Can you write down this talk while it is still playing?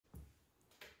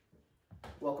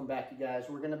Welcome back, you guys.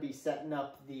 We're going to be setting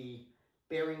up the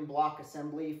bearing block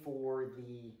assembly for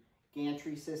the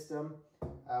gantry system.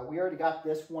 We already got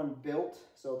this one built,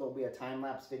 so there'll be a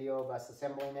time-lapse video of us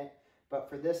assembling it. But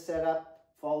for this setup,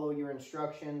 follow your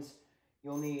instructions.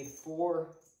 You'll need 4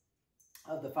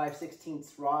 of the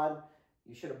 5/16 rod.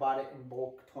 You should have bought it in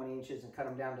bulk, 20 inches, and cut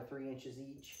them down to 3 inches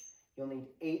each. You'll need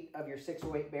 8 of your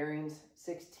 608 bearings,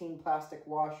 16 plastic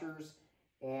washers,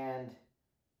 and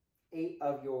 8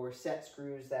 of your set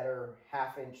screws that are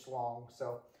 1/2 inch long.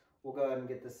 So we'll go ahead and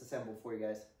get this assembled for you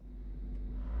guys.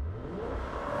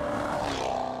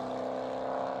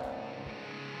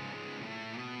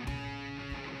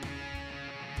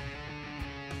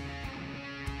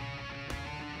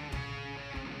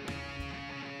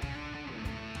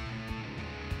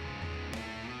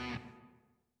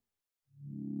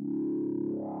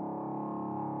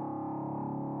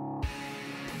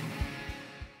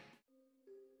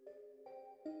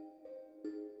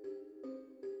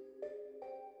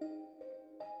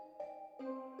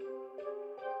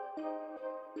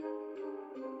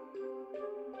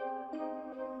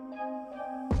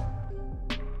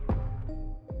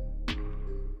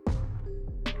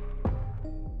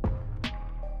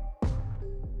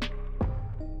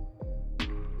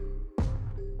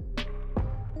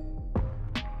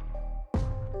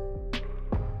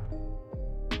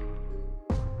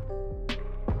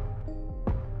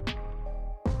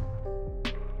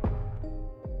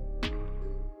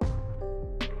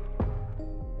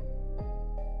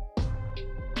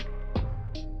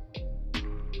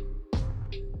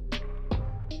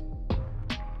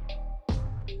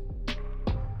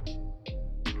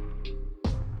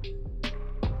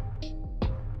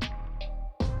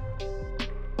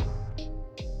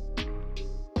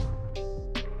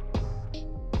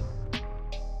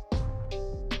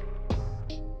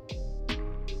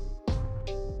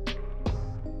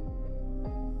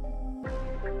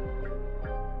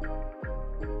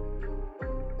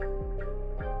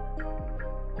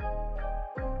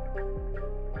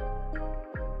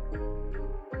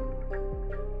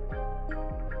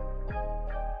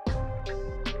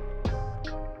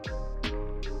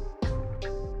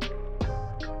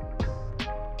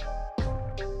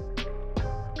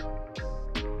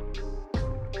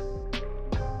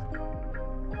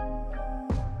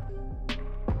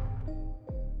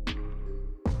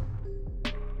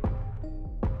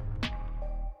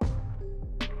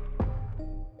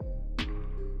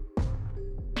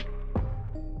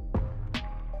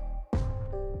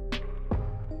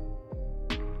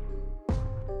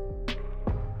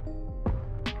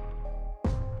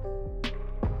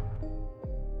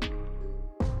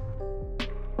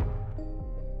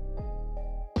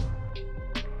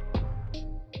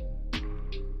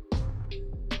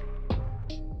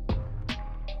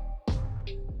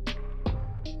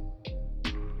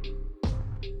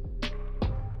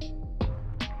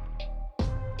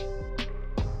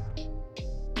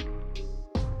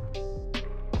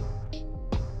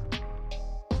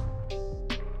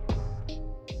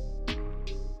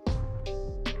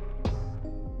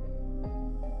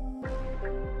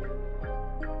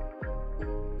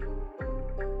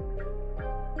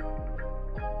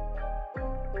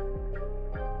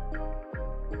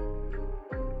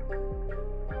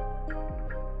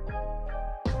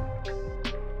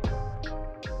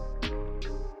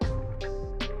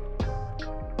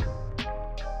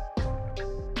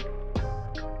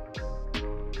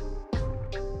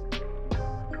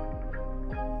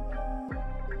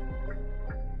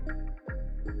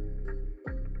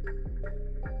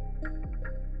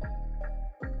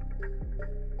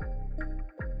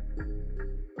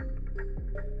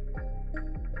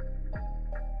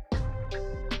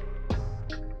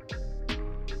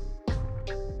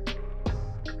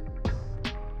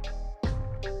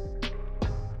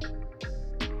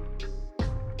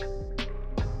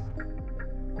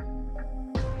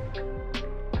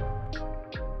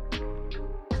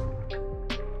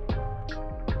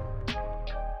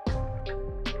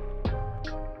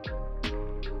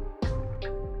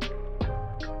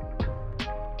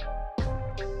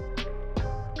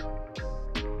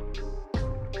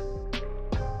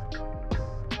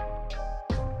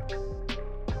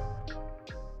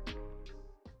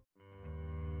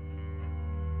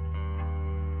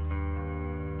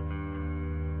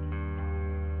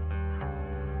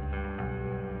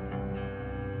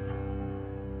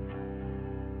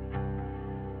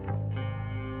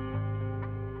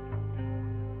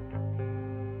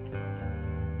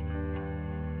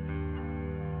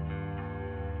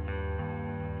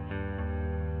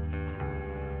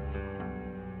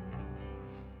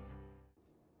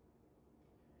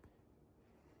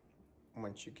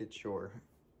 Once you get your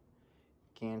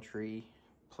gantry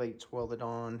plates welded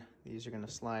on. These are going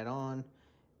to slide on.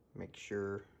 Make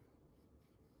sure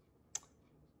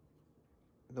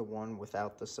the one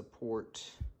without the support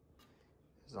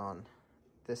is on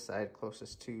this side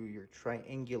closest to your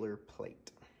triangular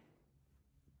plate.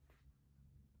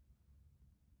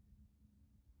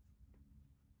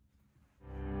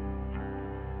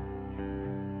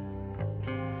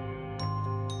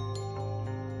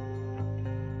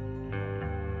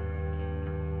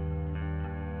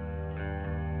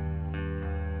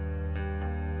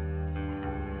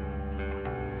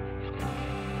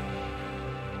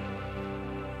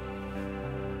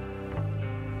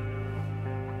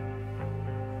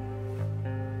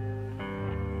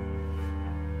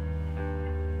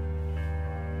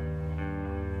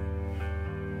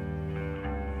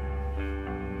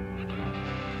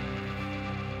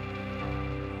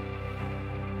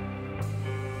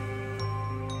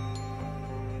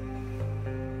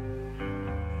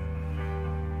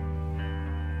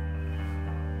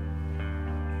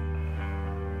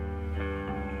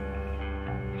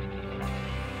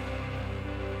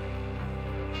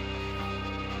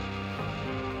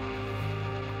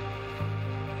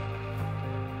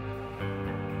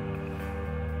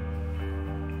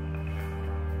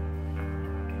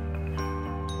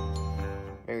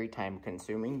 Very time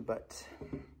consuming, but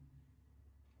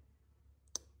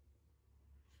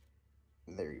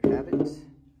there you have it.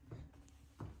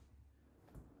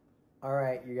 All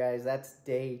right, you guys, that's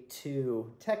day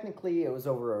 2. Technically, it was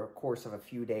over a course of a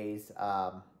few days,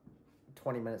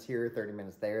 20 minutes here, 30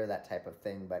 minutes there, that type of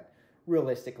thing. But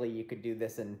realistically, you could do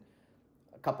this in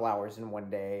a couple hours in one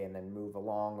day and then move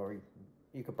along, or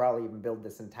you could probably even build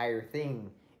this entire thing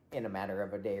in a matter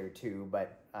of a day or two.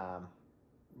 But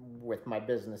with my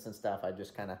business and stuff, I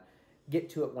just kind of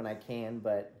get to it when I can.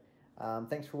 But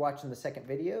thanks for watching the second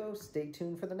video. Stay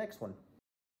tuned for the next one.